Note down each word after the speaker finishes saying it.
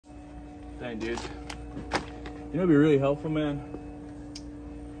thing, dude. You know, it'd be really helpful, man.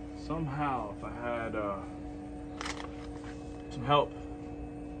 Somehow, if I had some help,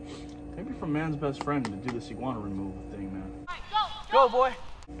 maybe from man's best friend, to do this iguana removal thing, man. All right, go, boy.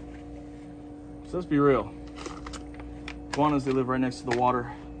 So let's be real. Iguanas, they live right next to the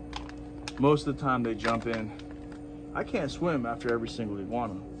water. Most of the time, they jump in. I can't swim after every single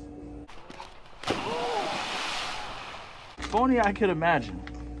iguana. If only I could imagine.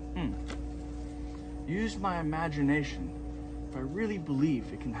 Use my imagination. If I really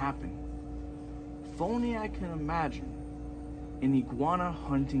believe it can happen. If only I can imagine an iguana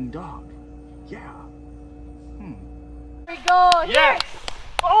hunting dog. Yeah. There we go. Yes.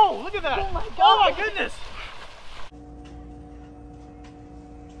 Oh, look at that. Oh my God. Oh my goodness.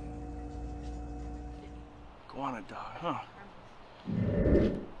 Iguana dog, huh?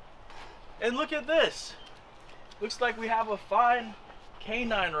 And look at this. Looks like we have a fine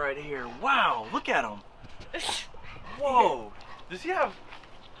canine right here. Wow, look at him. Whoa. Does he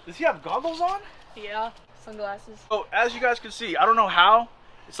have goggles on? Yeah, sunglasses. Oh, as you guys can see, I don't know how.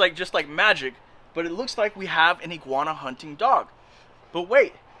 It's like just like magic, but it looks like we have an iguana hunting dog. But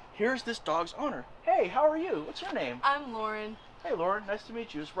wait, here's this dog's owner. Hey, how are you? What's your name? I'm Lauren. Hey, Lauren, nice to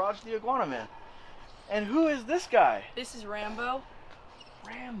meet you. It's Raj the Iguana Man. And who is this guy? This is Rambo.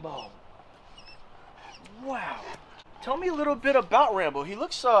 Rambo. Wow. Tell me a little bit about Rambo. He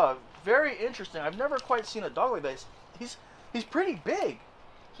looks very interesting. I've never quite seen a dog like this. He's pretty big.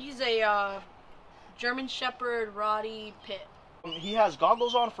 He's a German Shepherd Roddy Pit. He has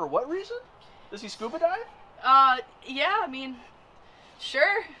goggles on for what reason? Does he scuba dive? Yeah, I mean,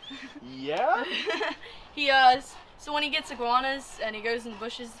 sure. Yeah? So when he gets iguanas and he goes in the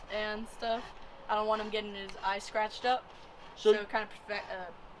bushes and stuff, I don't want him getting his eyes scratched up. So it kind of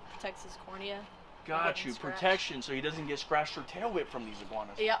protects his cornea. Got you. Protection, so he doesn't get scratched or tail whipped from these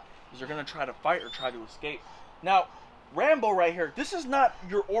iguanas. Yep. Because they're going to try to fight or try to escape. Now, Rambo right here, this is not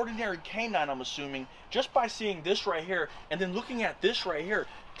your ordinary canine, I'm assuming, just by seeing this right here and then looking at this right here.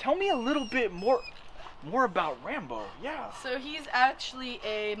 Tell me a little bit more about Rambo. Yeah. So he's actually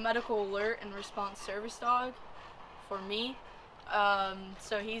a medical alert and response service dog for me.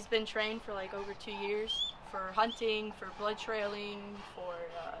 So he's been trained for like over 2 years for hunting, for blood trailing, for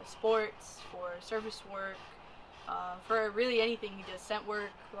sports, for service work, for really anything. He does scent work,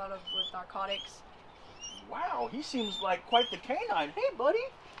 a lot of with narcotics. Wow, he seems like quite the canine. Hey, buddy.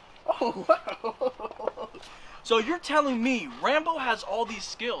 Oh, wow. So you're telling me Rambo has all these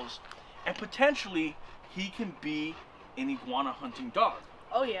skills and potentially he can be an iguana hunting dog?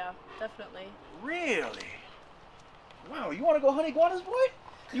 Oh yeah, definitely. Really? Wow, you want to go hunt iguanas, boy?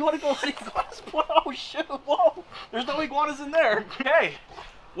 You want to go hunt iguanas, boy? Oh, shoot. Whoa. There's no iguanas in there. Okay.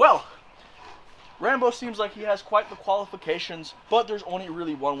 Well, Rambo seems like he has quite the qualifications, but there's only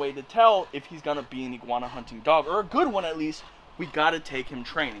really one way to tell if he's going to be an iguana hunting dog, or a good one at least. We got to take him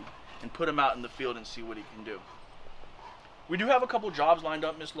training and put him out in the field and see what he can do. We do have a couple jobs lined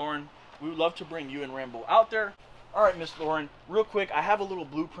up, Miss Lauren. We would love to bring you and Rambo out there. All right, Miss Lauren, real quick, I have a little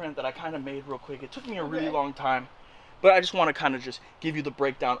blueprint that I kind of made real quick. It took me a really long time, but I just want to kind of just give you the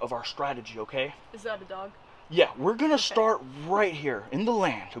breakdown of our strategy, okay? Is that a dog? Yeah, we're going to start right here in the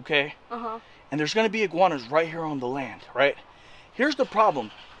land, okay? Uh-huh. And there's going to be iguanas right here on the land, right? Here's the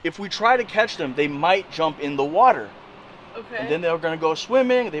problem. If we try to catch them, they might jump in the water. Okay. And then they're going to go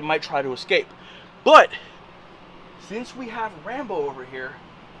swimming. They might try to escape. But since we have Rambo over here,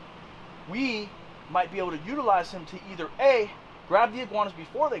 we might be able to utilize him to either A, grab the iguanas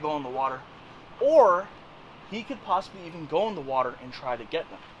before they go in the water, or he could possibly even go in the water and try to get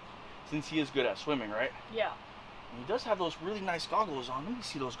them, since he is good at swimming, right? Yeah. And he does have those really nice goggles on. Let me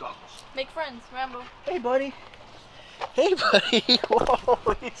see those goggles. Make friends, Rambo. Hey, buddy. Hey, buddy.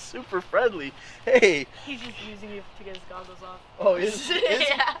 Whoa, he's super friendly. Hey. He's just using you to get his goggles off. Oh, is he?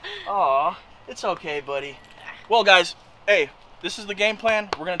 Yeah. Aw, it's okay, buddy. Well, guys, hey, this is the game plan.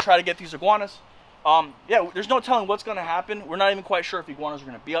 We're going to try to get these iguanas. Yeah, there's no telling what's going to happen. We're not even quite sure if iguanas are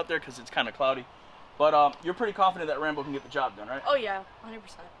going to be out there because it's kind of cloudy. But you're pretty confident that Rambo can get the job done, right? Oh, yeah, 100%.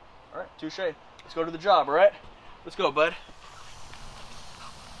 All right, touche. Let's go to the job, all right? Let's go, bud.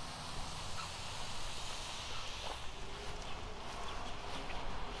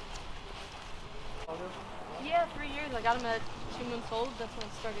 Yeah, 3 years. I got him at 2 months old. That's when I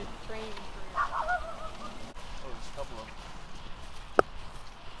started training for. Oh, there's a couple of them.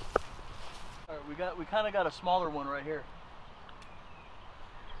 All right, we kind of got a smaller one right here.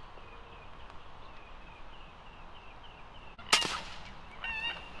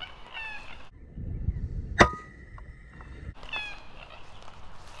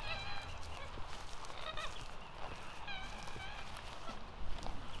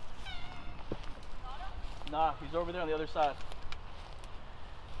 Nah, he's over there on the other side.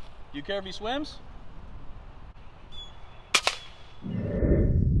 Do you care if he swims?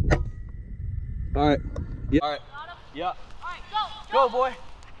 All right. Yeah. All right. Yeah. All right, go. Go, boy.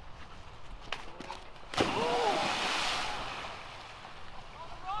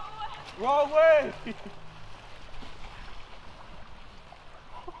 Wrong way.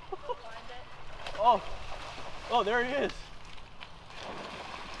 Oh, there he is.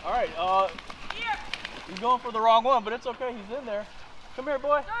 All right. Here. He's going for the wrong one, but it's okay. He's in there. Come here,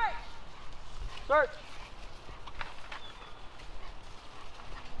 boy. Start.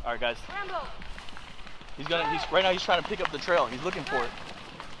 All right, guys. Rambo. He's right now. He's trying to pick up the trail. He's looking for it.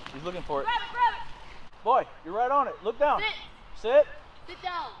 He's looking for it. Grab it. Boy, you're right on it. Look down. Sit. Sit. Sit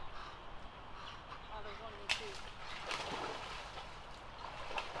down. Oh, there's one of them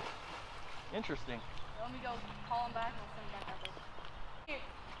too. Interesting. Let me go call him back and I'll send him back out there. Here.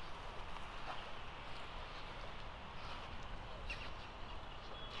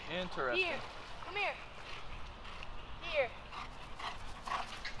 Interesting. Here. Come here. Here.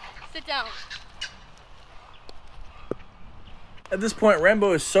 Sit down. At this point,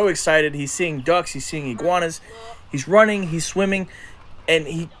 Rambo is so excited. He's seeing ducks, he's seeing iguanas, he's running, he's swimming, and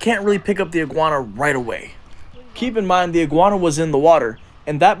he can't really pick up the iguana right away. Keep in mind, the iguana was in the water,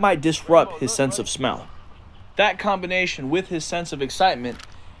 and that might disrupt his sense of smell. That combination with his sense of excitement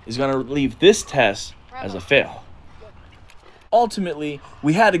is going to leave this test as a fail. Ultimately,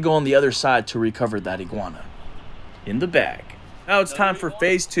 we had to go on the other side to recover that iguana. In the bag. Now it's time for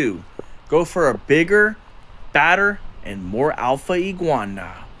phase 2. Go for a bigger, badder, and more alpha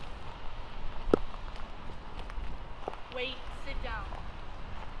iguana. Wait, sit down.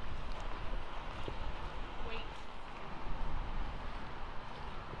 Wait.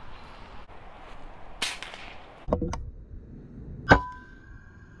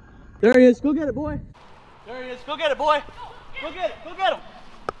 There he is. Go get it, boy. There he is. Go get it, boy. Go get it. Go get him.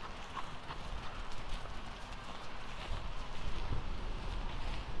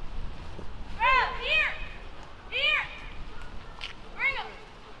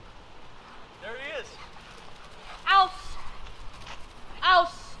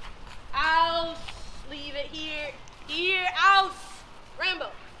 Leave it here. Here, ouse.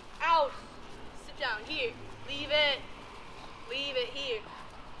 Rambo, ouse. Sit down here. Leave it. Leave it here.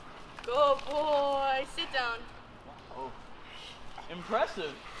 Go, boy. Sit down. Oh,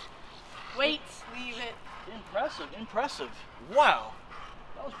 impressive. Wait. Leave it. Impressive. Impressive. Wow.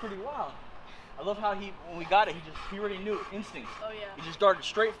 That was pretty wild. I love how when we got it, he already knew instinct. Oh yeah. He just darted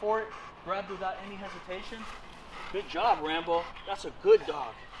straight for it, grabbed without any hesitation. Good job, Rambo. That's a good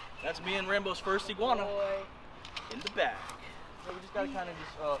dog. That's me and Rambo's first iguana in the bag. So we just gotta kind of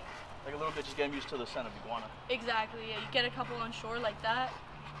just, like a little bit, just get him used to the scent of iguana. Exactly. Yeah, you get a couple on shore like that.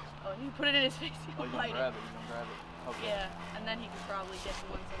 Oh, you put it in his face. Oh, you're gonna grab it. You're gonna grab it. Okay. Yeah, and then he could probably get the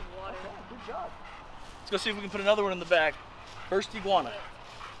ones in the water. Okay, good job. Let's go see if we can put another one in the bag. First iguana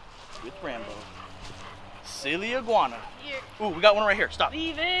with Rambo. Silly iguana. Here. Ooh, we got one right here. Stop.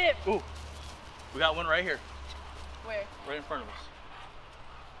 Leave it. Ooh, we got one right here. Where? Right in front of us.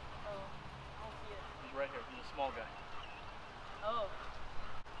 Oh, I don't see it. He's right here. He's a small guy. Oh.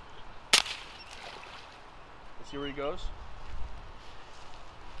 Let's see where he goes.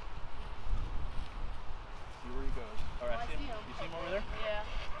 See where he goes. All right, I see him. see him. You see him over there? Yeah.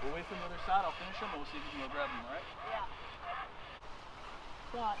 We'll wait for the other side. I'll finish him, and we'll see if we can go grab him. All right? Yeah.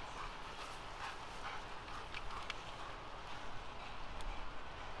 Shots.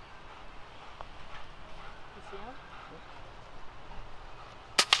 You see him?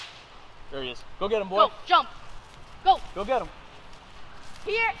 There he is. Go get him, boy. Go, jump. Go. Go get him.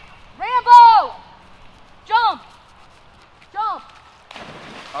 Here. Rambo! Jump. Jump.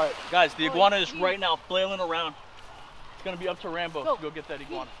 All right, guys, the iguana is right now flailing around. It's going to be up to Rambo to go get that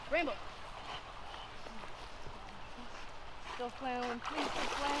iguana. Rambo. Still flailing. Please, still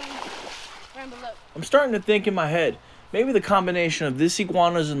flailing. Rambo, look. I'm starting to think in my head, maybe the combination of this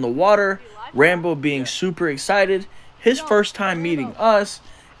iguana's in the water, Rambo being super excited, his first time meeting us,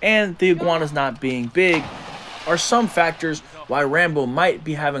 and the iguana's not being big are some factors why Rambo might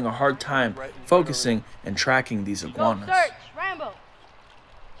be having a hard time focusing and tracking these iguanas. Go, search, Rambo.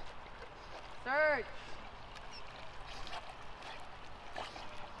 Search.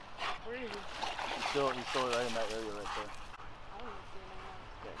 Where is he? He's still right in that area right there. I don't even see him anymore.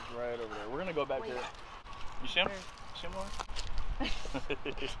 Yeah, he's right over there. We're going to go back there. You see him? See him, Lauren?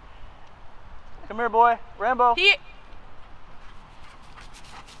 Come here, boy. Rambo. Here.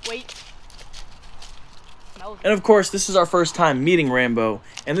 Wait. And of course, this is our first time meeting Rambo,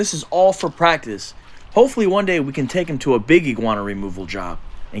 and this is all for practice. Hopefully one day we can take him to a big iguana removal job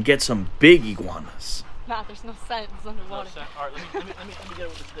and get some big iguanas. Matt, there's no scent. It's underwater. No scent. All right, let me get it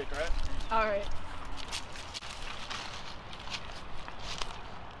with the stick, all right? All right.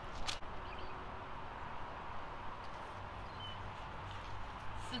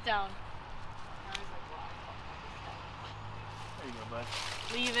 Sit down. There you go, bud.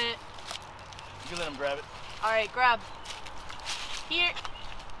 Leave it. You can let him grab it. All right, grab. Here.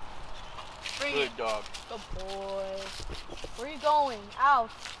 Bring Good it. dog. Good boy. Where are you going? Out.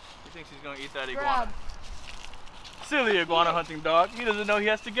 He thinks he's gonna eat that Grab. iguana. Silly iguana hunting dog. He doesn't know he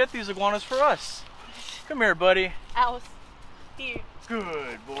has to get these iguanas for us. Come here, buddy. Out. Here.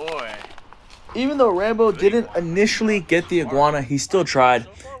 Good boy. Even though Rambo didn't initially get the iguana, he still tried,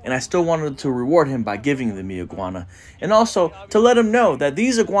 and I still wanted to reward him by giving them the iguana. And also to let him know that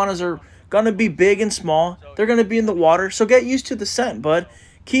these iguanas are gonna be big and small. They're gonna be in the water, so get used to the scent, bud.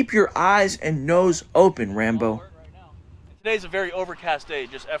 Keep your eyes and nose open, Rambo. Today's a very overcast day,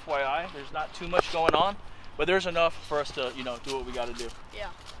 just FYI. There's not too much going on, but there's enough for us to, you know, do what we gotta do. Yeah.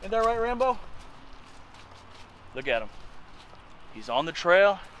 Isn't that right, Rambo? Look at him. He's on the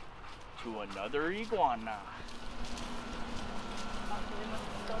trail to another iguana.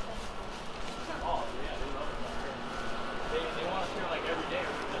 Oh, yeah, they love it out here. They want us here like every day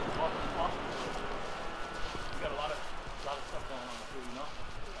as often as possible. We got a lot of stuff going on too, you know?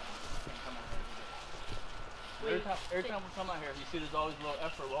 Can't come out here every day. Every time we come out here, you see there's always a little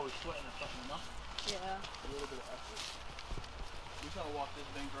effort while we're sweating or something, you know? Yeah. A little bit of effort. We're gonna walk this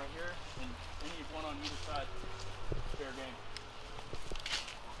bank right here, and any iguana on either side, fair game.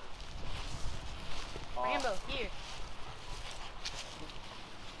 Rambo, here.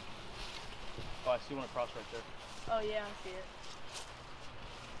 Oh, I see one across right there. Oh yeah, I see it.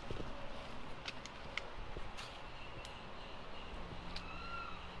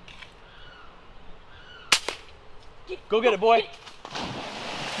 Go get it, boy.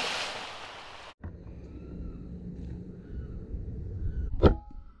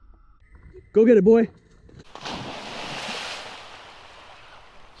 Go get it, boy.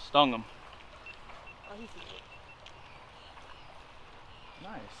 Stung him. Oh, he sees it.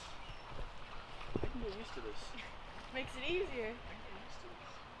 Nice. I can get used to this. Makes it easier.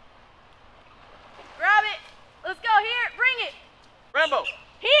 Grab it. Let's go. Here, bring it. Rambo,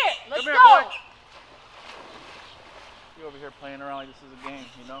 Here. Let's come here, go. boy. You over here playing around like this is a game,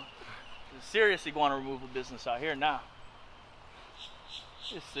 you know? There's serious iguana removal business out here now.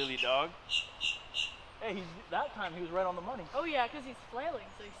 You silly dog. Hey, that time he was right on the money. Oh yeah, because he's flailing,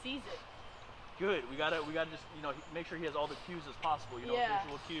 so he sees it. Good. We gotta just, you know, make sure he has all the cues as possible. You know, Yeah.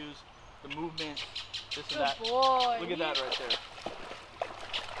 visual cues, the movement, this Good and that. boy. Look at that right there.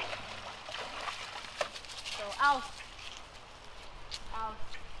 So out. Out.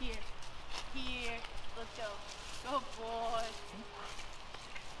 Here. Here. Let's go. Good boy.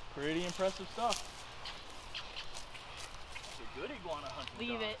 Pretty impressive stuff. That's a good iguana hunting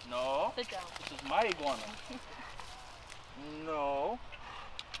Leave dog. it. No. Sit down. This is my iguana. No.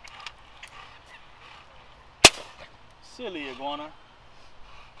 Silly iguana.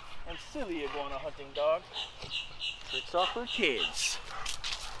 And silly iguana hunting dog. Tricks off for kids.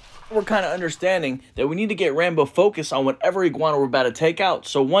 We're kind of understanding that we need to get Rambo focused on whatever iguana we're about to take out,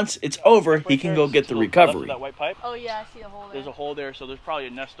 so once it's over, he can go get the recovery. That white pipe. Oh yeah, I see a hole there. There's a hole there, so there's probably a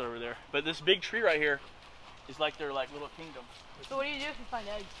nest over there. But this big tree right here is like their little kingdom. So what do you do if you find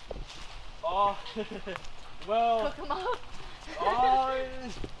eggs? Oh, well. Cook them up. Oh,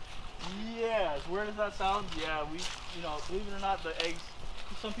 yeah. As weird as that sounds, yeah. We, you know, believe it or not, the eggs.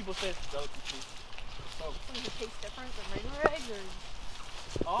 Some people say it's a delicacy. So. Does it taste different than regular eggs, or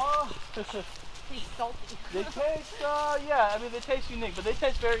Oh. taste salty? They taste, yeah. I mean, they taste unique, but they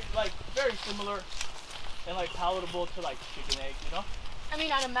taste very similar and like palatable to like chicken eggs, you know. I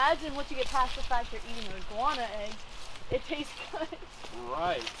mean, I'd imagine once you get past the fact you're eating an iguana egg, it tastes good.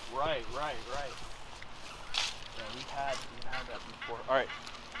 Right. Yeah, we've had that before. All right.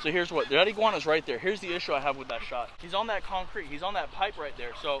 So here's what, that iguana's right there. Here's the issue I have with that shot. He's on that concrete. He's on that pipe right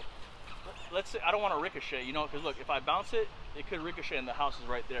there. So let's say I don't want to ricochet, you know, because look, if I bounce it, it could ricochet and the house is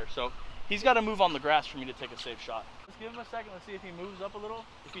right there. So he's got to move on the grass for me to take a safe shot. Let's give him a second. Let's see if he moves up a little.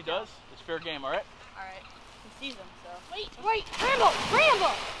 If he does, it's fair game, all right? All right. He sees them, so. Wait, Rambo!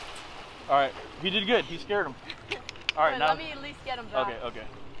 All right. He did good. He scared him. All right, now. Let me at least get him back. Okay.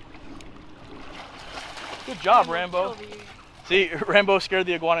 Good job, Rambo. See, Rambo scared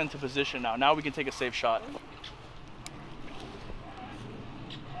the iguana into position now. Now we can take a safe shot.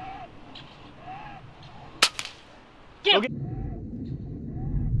 Get him.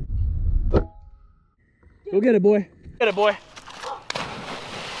 Go get it, boy. Get it, boy.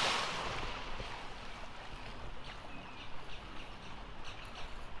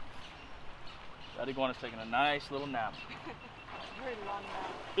 That iguana's taking a nice little nap. Very long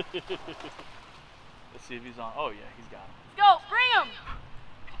nap. Let's see if he's on. Oh yeah, he's got him. Let's go, bring him!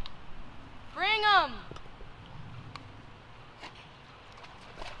 Bring him!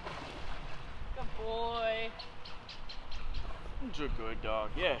 Good boy. He's a good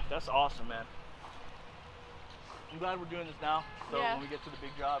dog. Yeah, that's awesome, man. I'm glad we're doing this now. So Yeah. when we get to the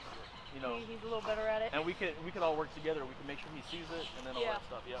big job, you know, He's a little better at it. and we could all work together. We can make sure he sees it and then all Yeah. that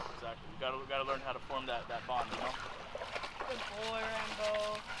stuff. Yeah, exactly. We gotta learn how to form that bond, you know. Good boy,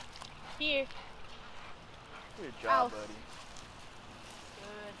 Rambo. Here. Good job, Ouse. buddy.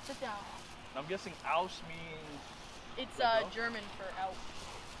 Good. Sit down. I'm guessing Aus means. It's Let go. German for out.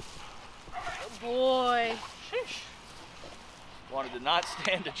 Good boy. Sheesh. Iguana did not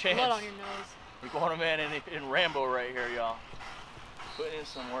stand a chance. Blood on your nose. Iguana man in Rambo right here, y'all. Putting in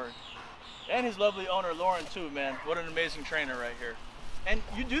some work. And his lovely owner, Lauren, too, man. What an amazing trainer right here. And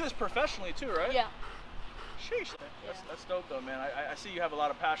you do this professionally, too, right? Yeah. Sheesh. That's dope, though, man. I see you have a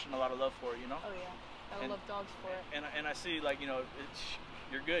lot of passion, a lot of love for it, you know? Oh yeah. I And- love dogs for it. And I see, like, you know,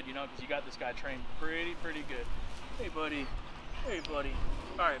 you're good, you know, because you got this guy trained pretty good. Hey, buddy. Hey, buddy.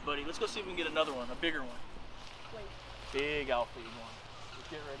 All right, buddy. Let's go see if we can get another one, a bigger one. Wait. Big alpha iguana. Let's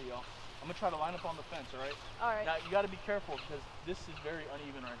get ready, y'all. I'm going to try to line up on the fence, all right? Alright. Now, you got to be careful because this is very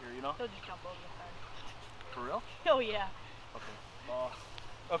uneven right here, you know? He'll just jump over the fence. For real? Oh yeah. Okay.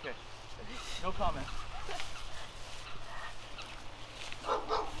 Okay. No comment.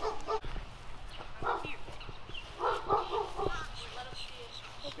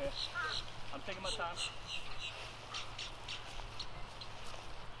 Okay. I'm taking my time.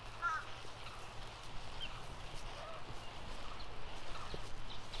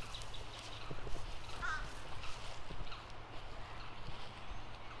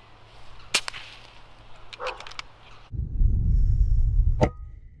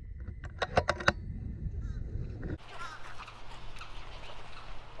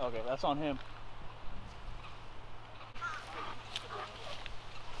 Okay, that's on him.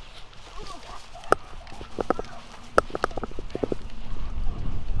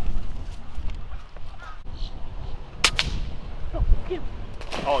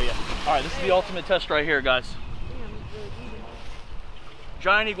 Oh yeah. All right, this is the ultimate test right here, guys. Damn, he's really eating.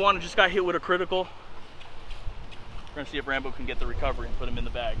 Giant iguana just got hit with a critical. We're gonna see if Rambo can get the recovery and put him in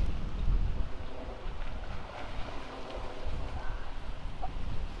the bag.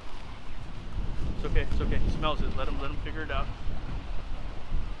 It's okay, it's okay. He smells it. Let him figure it out.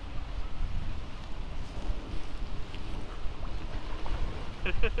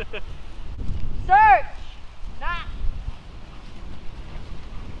 Search! Nah.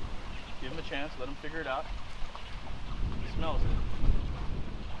 Give him a chance, let him figure it out. He smells it.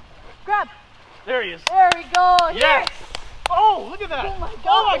 Grab! There he is. There we go! Yes! Oh, look at that! Oh my God.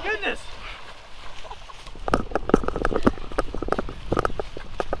 Oh my goodness!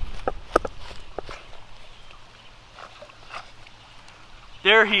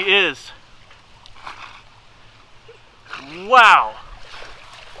 There he is. Wow!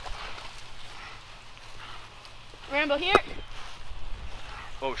 Rambo, here!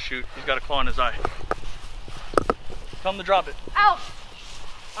 Oh shoot, he's got a claw in his eye. Tell him to drop it. Out!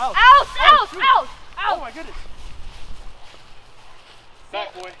 Out! Out! Out! shoot. Out! Oh Out! my goodness!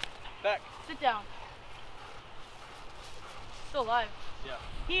 Back, boy. Back. Sit down. Still alive. Yeah.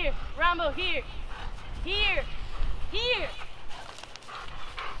 Here! Rambo, here! Here! Here!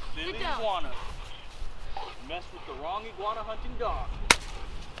 Silly down. iguana. Mess with the wrong iguana hunting dog.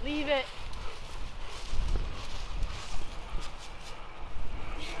 Leave it.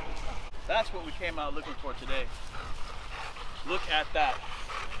 That's what we came out looking for today. Look at that.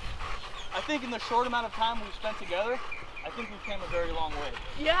 I think in the short amount of time we've spent together, I think we came a very long way.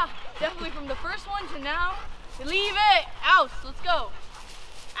 Yeah, definitely from the first one to now. Leave it. Out. Let's go.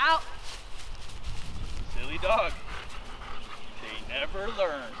 Out. Silly dog. They never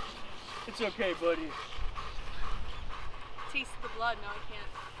learn. It's okay, buddy. Taste the blood. No,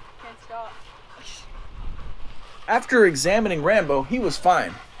 I can't stop. After examining Rambo, he was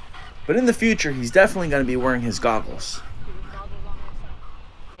fine. But in the future, he's definitely going to be wearing his goggles. Keep his goggles on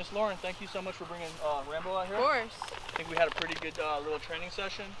this Miss Lauren, thank you so much for bringing Rambo out here. side. Of course. I think we had a pretty good little training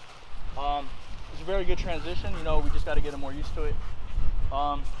session. It was a very good transition. You know, we just got to get him more used to it.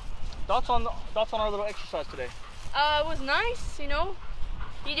 Thoughts on our little exercise today? It was nice, you know.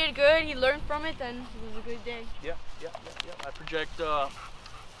 He did good. He learned from it, and it was a good day. Yeah. I project,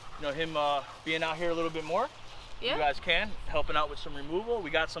 him being out here a little bit more. Yeah. You guys can, helping out with some removal. We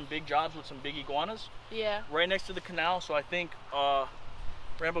got some big jobs with some big iguanas Yeah. right next to the canal, so I think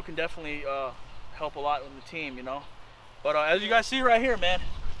Rambo can definitely help a lot with the team, you know. But as you guys see right here, man,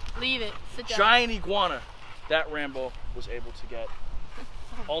 Leave it. Sit down. Giant iguana that Rambo was able to get.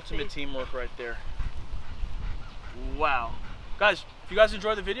 Ultimate teamwork right there. Wow. Guys, if you guys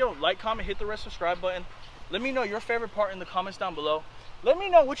enjoyed the video, like, comment, hit the red subscribe button. Let me know your favorite part in the comments down below. Let me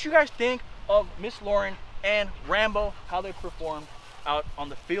know what you guys think of Miss Lauren and Rambo, how they performed out on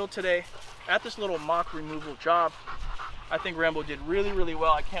the field today at this little mock removal job. I think Rambo did really, really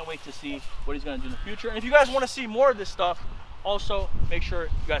well. I can't wait to see what he's going to do in the future. And if you guys want to see more of this stuff, also make sure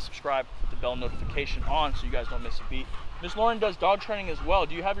you guys subscribe with the bell notification on so you guys don't miss a beat. Miss Lauren does dog training as well.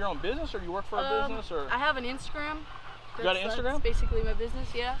 Do you have your own business, or do you work for a business? Or I have an Instagram. You got an Instagram? That's basically my business,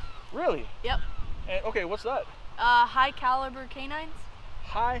 yeah. Really? Yep. And okay, what's that? High caliber canines.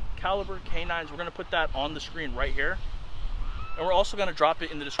 High caliber canines. We're gonna put that on the screen right here, and we're also gonna drop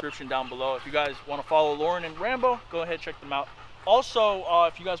it in the description down below. If you guys want to follow Lauren and Rambo, go ahead, check them out. Also,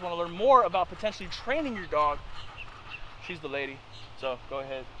 if you guys want to learn more about potentially training your dog, she's the lady. So go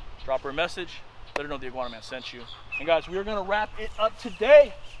ahead, drop her a message, let her know the Iguana Man sent you. And guys, we're gonna wrap it up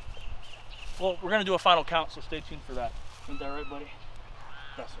today. Well, we're gonna do a final count, so stay tuned for that. Isn't that right, buddy?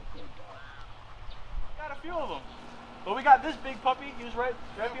 That's a good dog. Got a few of them. But we got this big puppy. He was right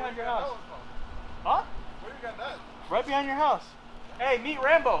behind your house. Huh? Where you got that? Right behind your house. Hey, meet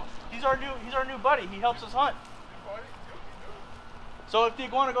Rambo. He's our new buddy. He helps us hunt. So if the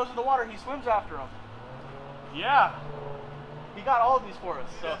iguana goes in the water, he swims after him. Yeah. He got all of these for us.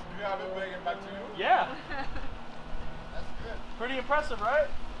 So. Yes, you have it bringing back to you? Yeah. That's good. Pretty impressive, right?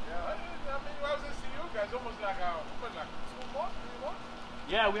 Yeah, I mean, I was in see you guys almost like 2 months, 3 months?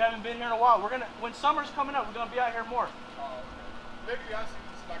 Yeah, we haven't been here in a while. When summer's coming up, we're gonna be out here more. Oh, okay. Lately I see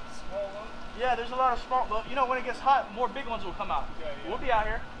this like the small ones. Yeah, there's a lot of small, but you know, when it gets hot, more big ones will come out. Yeah, yeah. We'll be out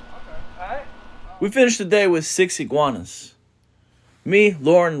here. Okay. All right. We finished the day with 6 iguanas. Me,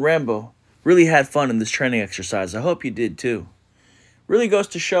 Lauren, and Rambo really had fun in this training exercise. I hope you did too. Really goes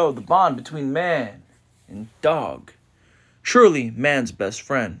to show the bond between man and dog. Truly man's best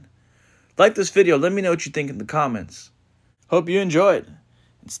friend. Like this video, let me know what you think in the comments. Hope you enjoyed,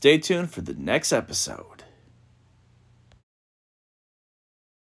 and stay tuned for the next episode.